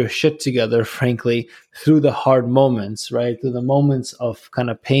hold your shit together, frankly, through the hard moments, right? Through the moments of kind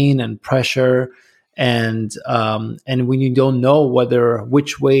of pain and pressure, and when you don't know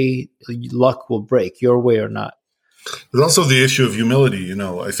which way luck will break, your way or not. There's also the issue of humility.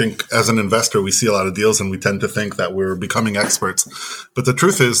 I think as an investor, we see a lot of deals and we tend to think that we're becoming experts. But the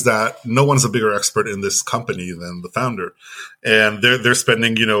truth is that no one's a bigger expert in this company than the founder. And they're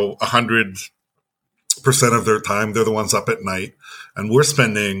spending, 100% of their time. They're the ones up at night. And we're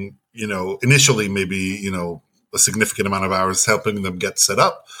spending, initially maybe, a significant amount of hours helping them get set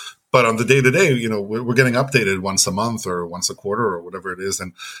up. But on the day to day, we're getting updated once a month or once a quarter or whatever it is.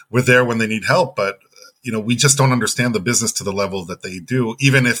 And we're there when they need help. But we just don't understand the business to the level that they do,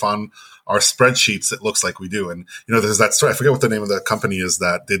 even if on our spreadsheets it looks like we do. And, there's that story. I forget what the name of that company is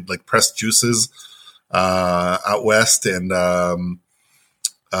that did like pressed juices out west. And, a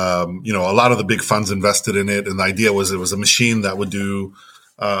lot of the big funds invested in it. And the idea was it was a machine that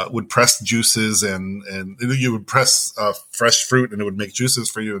would press juices and you would press fresh fruit and it would make juices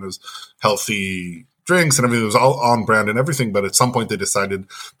for you. And it was healthy drinks and everything. It was all on brand and everything. But at some point they decided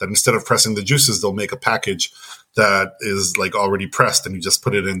that instead of pressing the juices, they'll make a package that is like already pressed and you just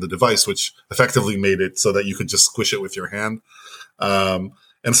put it in the device, which effectively made it so that you could just squish it with your hand.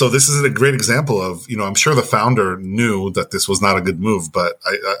 And so this is a great example of, I'm sure the founder knew that this was not a good move, but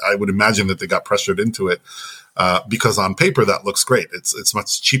I would imagine that they got pressured into it. Because on paper that looks great. It's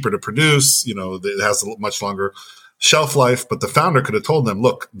much cheaper to produce. It has a much longer shelf life. But the founder could have told them,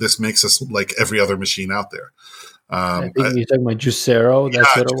 "Look, this makes us like every other machine out there." I think you're talking about Juicero.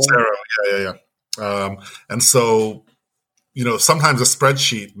 That's what it was. Juicero. Yeah. And so, sometimes a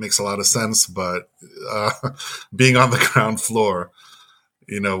spreadsheet makes a lot of sense, but being on the ground floor,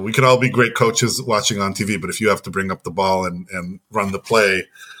 we could all be great coaches watching on TV, but if you have to bring up the ball and run the play,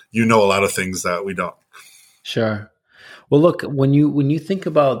 a lot of things that we don't. Sure. Well, look, when you think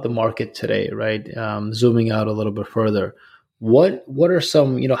about the market today, right? Zooming out a little bit further, what are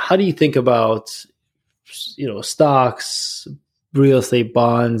some, how do you think about, stocks, real estate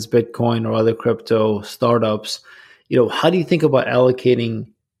bonds, Bitcoin, or other crypto startups? How do you think about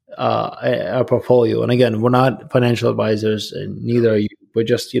allocating a portfolio? And again, we're not financial advisors, and neither are you. But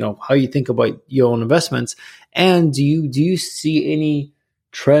just how you think about your own investments, and do you see any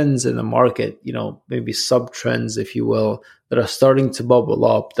trends in the market, maybe sub trends, if you will, that are starting to bubble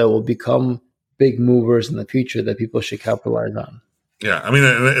up that will become big movers in the future that people should capitalize on? Yeah. I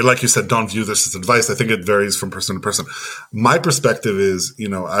mean, like you said, don't view this as advice. I think it varies from person to person. My perspective is,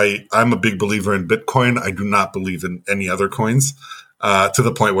 I'm a big believer in Bitcoin. I do not believe in any other coins to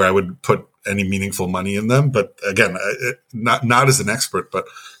the point where I would put any meaningful money in them. But again, not as an expert, but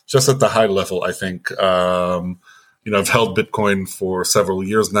just at the high level, I think, I've held Bitcoin for several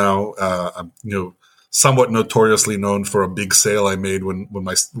years now. I'm, somewhat notoriously known for a big sale I made when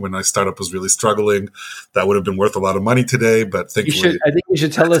my startup was really struggling. That would have been worth a lot of money today, but thankfully, I think you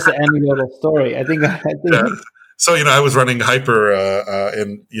should tell us the anecdotal story. I think. Yeah. So, I was running Hyper,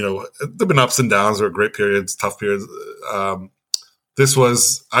 and, there've been ups and downs. There were great periods, tough periods. This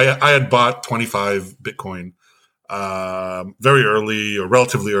was, I had bought 25 Bitcoin, very early or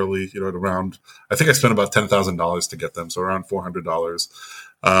relatively early, at around, I think I spent about $10,000 to get them. So around $400,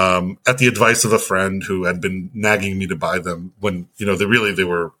 at the advice of a friend who had been nagging me to buy them when, they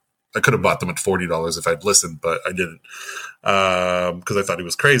were, I could have bought them at $40 if I'd listened, but I didn't, because I thought he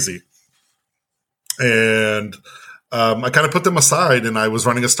was crazy. And, I kind of put them aside, and I was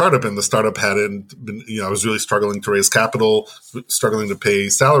running a startup, and the startup hadn't been, I was really struggling to raise capital, struggling to pay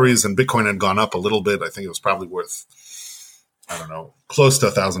salaries, and Bitcoin had gone up a little bit. I think it was probably worth, I don't know, close to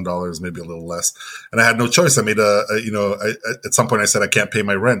 $1,000, maybe a little less. And I had no choice. I made at some point I said, I can't pay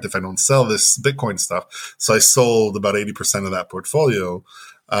my rent if I don't sell this Bitcoin stuff. So I sold about 80% of that portfolio,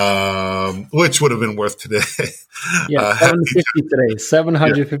 which would have been worth today. Yeah, $750 today,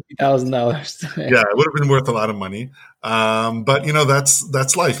 $750,000 today. Yeah, it would have been worth a lot of money. But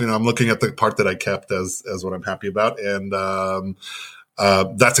that's life. I'm looking at the part that I kept as what I'm happy about, and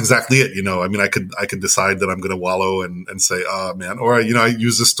that's exactly it. I could decide that I'm going to wallow and say, oh man, or I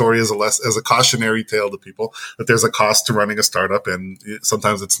use this story as a cautionary tale to people that there's a cost to running a startup, and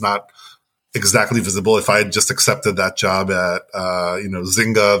sometimes it's not exactly visible. If I had just accepted that job at,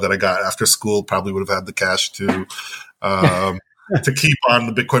 Zynga that I got after school, probably would have had the cash to keep on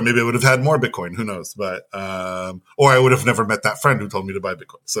the Bitcoin. Maybe I would have had more Bitcoin. Who knows? But, or I would have never met that friend who told me to buy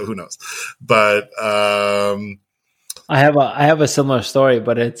Bitcoin. So who knows? But, I have a similar story,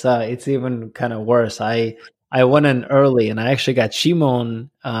 but it's even kind of worse. I went in early, and I actually got Shimon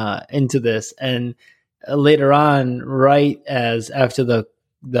into this, and later on, right after the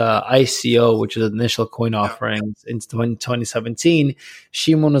ICO, which is the initial coin offerings in 2017,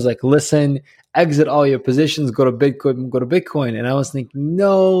 Shimon was like, listen, exit all your positions, go to Bitcoin. And I was thinking,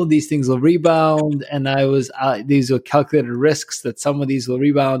 no, these things will rebound. And these were calculated risks that some of these will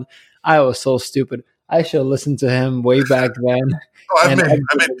rebound. I was so stupid. I should listen to him way back then. Oh, And I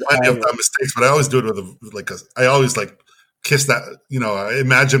made plenty of dumb mistakes, but I always do it with I always kiss that, I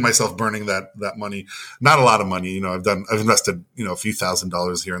imagine myself burning that money. Not a lot of money, I've invested, a few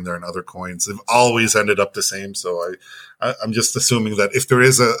 $1,000s here and there in other coins. They've always ended up the same. So I'm just assuming that if there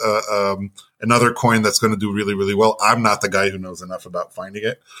is another coin that's going to do really, really well, I'm not the guy who knows enough about finding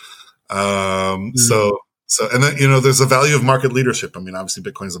it. So, and then, there's a value of market leadership. I mean, obviously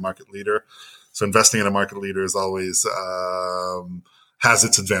Bitcoin is a market leader. So investing in a market leader is always, has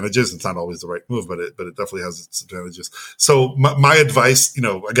its advantages. It's not always the right move, but it definitely has its advantages. So my advice,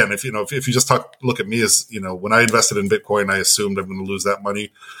 again, if you just look at me as, when I invested in Bitcoin, I assumed I'm going to lose that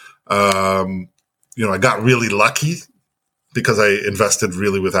money. I got really lucky because I invested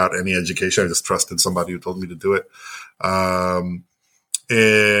really without any education. I just trusted somebody who told me to do it.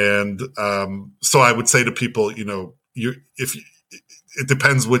 So I would say to people, it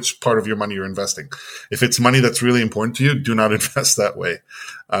depends which part of your money you're investing. If it's money that's really important to you, do not invest that way.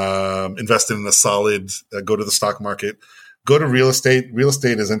 Invest in a solid, go to the stock market, go to real estate. Real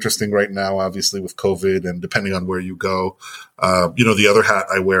estate is interesting right now, obviously with COVID and depending on where you go. The other hat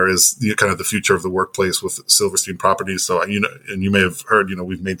I wear is kind of the future of the workplace with Silverstein Properties. So, and you may have heard,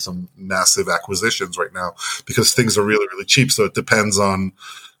 we've made some massive acquisitions right now because things are really, really cheap. So it depends on,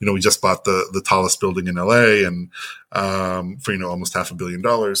 we just bought the tallest building in LA and, for, almost $500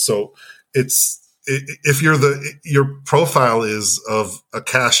 million. So if your profile is of a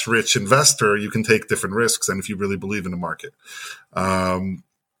cash rich investor, you can take different risks. And if you really believe in the market,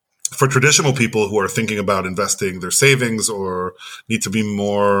 for traditional people who are thinking about investing their savings or need to be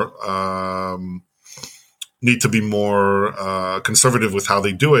more conservative with how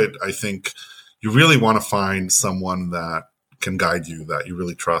they do it, I think you really want to find someone that can guide you, that you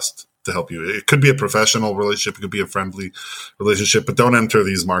really trust to help you. It could be a professional relationship. It could be a friendly relationship, but don't enter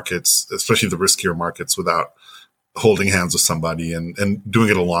these markets, especially the riskier markets, without holding hands with somebody and doing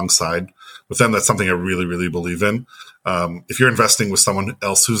it alongside with them. That's something I really, really believe in. If you're investing with someone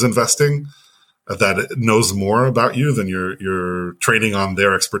else who's investing that knows more about you, then you're trading on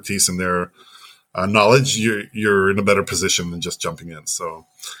their expertise and their knowledge. You're in a better position than just jumping in. So,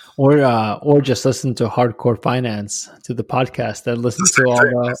 or just listen to Hardcore Finance, to the podcast, and listen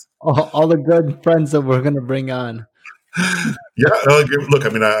to all the good friends that we're going to bring on. Yeah, look, I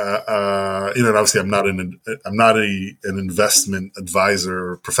mean, obviously, I'm not an investment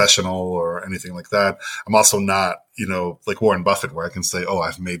advisor, or professional, or anything like that. I'm also not, like Warren Buffett, where I can say, "Oh,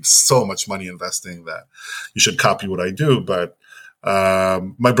 I've made so much money investing that you should copy what I do." But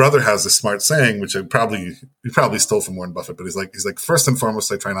my brother has a smart saying, which he probably stole from Warren Buffett, but he's like, first and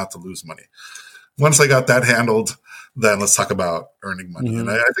foremost, I try not to lose money. Once I got that handled, then let's talk about earning money. Mm-hmm.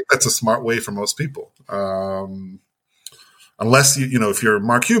 And I think that's a smart way for most people. Unless if you're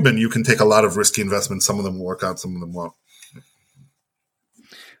Mark Cuban, you can take a lot of risky investments. Some of them will work out, some of them won't.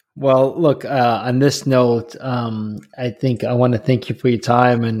 Well, look, on this note, I think I want to thank you for your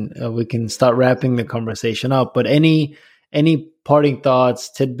time, and we can start wrapping the conversation up. But any parting thoughts,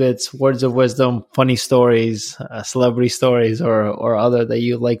 tidbits, words of wisdom, funny stories, celebrity stories, or other that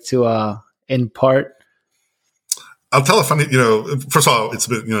you'd like to impart? I'll tell a funny, first of all, it's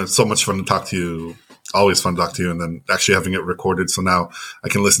been, so much fun to talk to you. Always fun to talk to you, and then actually having it recorded. So now I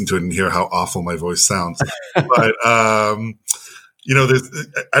can listen to it and hear how awful my voice sounds. But, I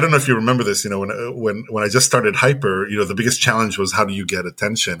don't know if you remember this, when I just started Hyper, the biggest challenge was how do you get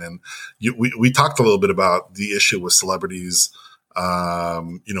attention? And we talked a little bit about the issue with celebrities,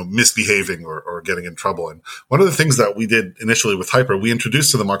 misbehaving or getting in trouble. And one of the things that we did initially with Hyper, we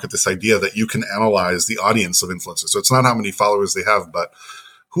introduced to the market this idea that you can analyze the audience of influencers. So it's not how many followers they have, but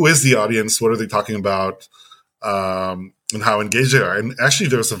who is the audience? What are they talking about? And how engaged they are. And actually,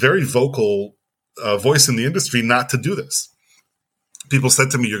 there's a very vocal voice in the industry not to do this. People said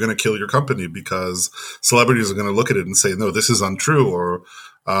to me, you're going to kill your company because celebrities are going to look at it and say, no, this is untrue. Or,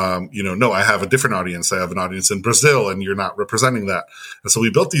 no, I have a different audience. I have an audience in Brazil and you're not representing that. And so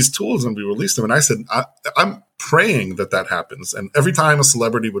we built these tools and we released them. And I said, I'm praying that happens. And every time a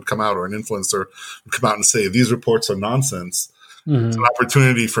celebrity would come out or an influencer would come out and say, these reports are nonsense, mm-hmm. It's an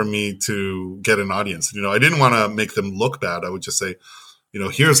opportunity for me to get an audience. I didn't want to make them look bad. I would just say,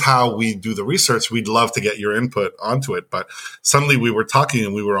 here's how we do the research. We'd love to get your input onto it. But suddenly we were talking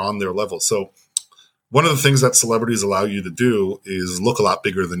and we were on their level. So one of the things that celebrities allow you to do is look a lot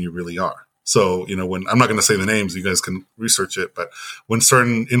bigger than you really are. So, when I'm not going to say the names, you guys can research it. But when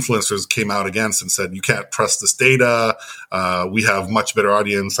certain influencers came out against and said, you can't trust this data, we have much better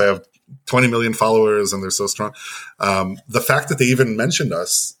audience. I have 20 million followers and they're so strong. The fact that they even mentioned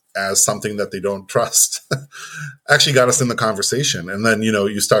us as something that they don't trust actually got us in the conversation. And then,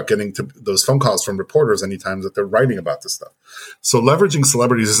 you start getting to those phone calls from reporters anytime that they're writing about this stuff. So leveraging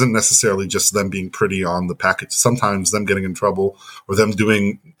celebrities isn't necessarily just them being pretty on the package. Sometimes them getting in trouble or them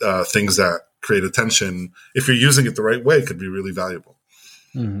doing things that create attention, if you're using it the right way, could be really valuable.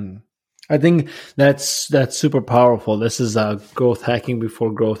 Mm-hmm. I think that's super powerful. This is growth hacking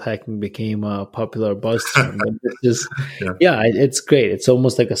before growth hacking became a popular buzz term. It's great. It's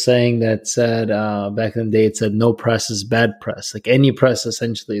almost like a saying that said back in the day. It said, "No press is bad press." Like any press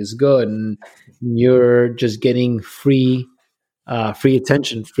essentially is good, and you're just getting free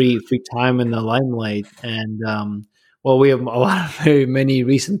attention, free time in the limelight. And we have a lot of very many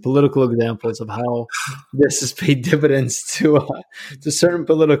recent political examples of how this has paid dividends to certain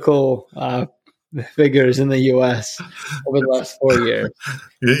political figures in the U.S. over the last 4 years.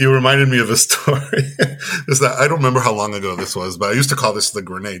 You reminded me of a story. I don't remember how long ago this was, but I used to call this the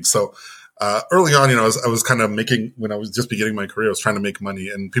grenade. So early on, I was kind of when I was just beginning my career, I was trying to make money,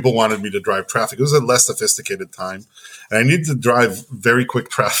 and people wanted me to drive traffic. It was a less sophisticated time, and I needed to drive very quick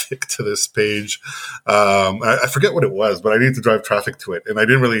traffic to this page. I forget what it was, but I needed to drive traffic to it, and I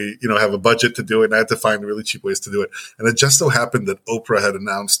didn't really, have a budget to do it, and I had to find really cheap ways to do it. And it just so happened that Oprah had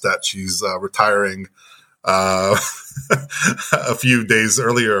announced that she's retiring a few days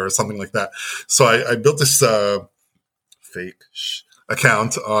earlier or something like that. So I built this fake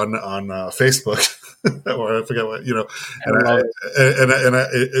account on Facebook, or I forget what, the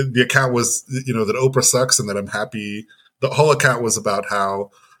account was, that Oprah sucks and that I'm happy. The whole account was about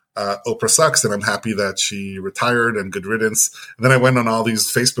how Oprah sucks and I'm happy that she retired and good riddance. And then I went on all these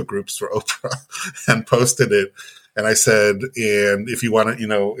Facebook groups for Oprah and posted it. And I said, and if you want to,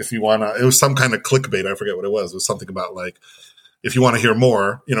 it was some kind of clickbait. I forget what it was. It was something about like, if you want to hear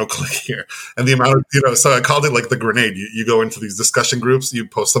more, click here. And the amount of, so I called it like the grenade. You go into these discussion groups, you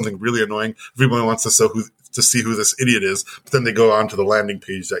post something really annoying. Everyone wants to see who this idiot is, but then they go on to the landing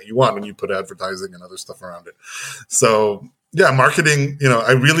page that you want and you put advertising and other stuff around it. So yeah, marketing,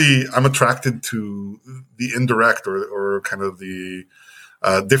 I'm attracted to the indirect or kind of the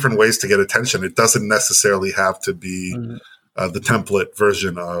different ways to get attention. It doesn't necessarily have to be the template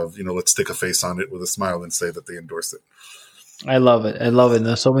version of, let's stick a face on it with a smile and say that they endorse it. I love it. And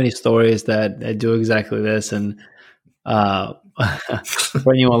there's so many stories that do exactly this. And for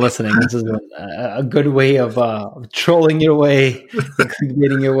anyone listening, this is a good way of trolling your way,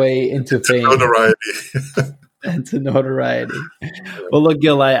 getting your way into fame. Notoriety. Into notoriety. Well, look,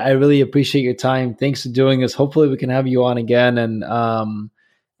 Gil, I really appreciate your time. Thanks for doing this. Hopefully we can have you on again.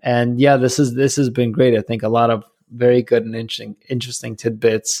 And yeah, this has been great. I think a lot of very good and interesting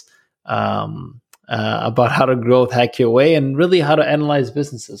tidbits about how to growth hack your way and really how to analyze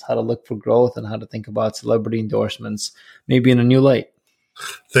businesses, how to look for growth, and how to think about celebrity endorsements, maybe in a new light.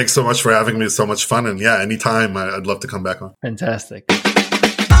 Thanks so much for having me. It's so much fun. And yeah, anytime I'd love to come back on. Fantastic.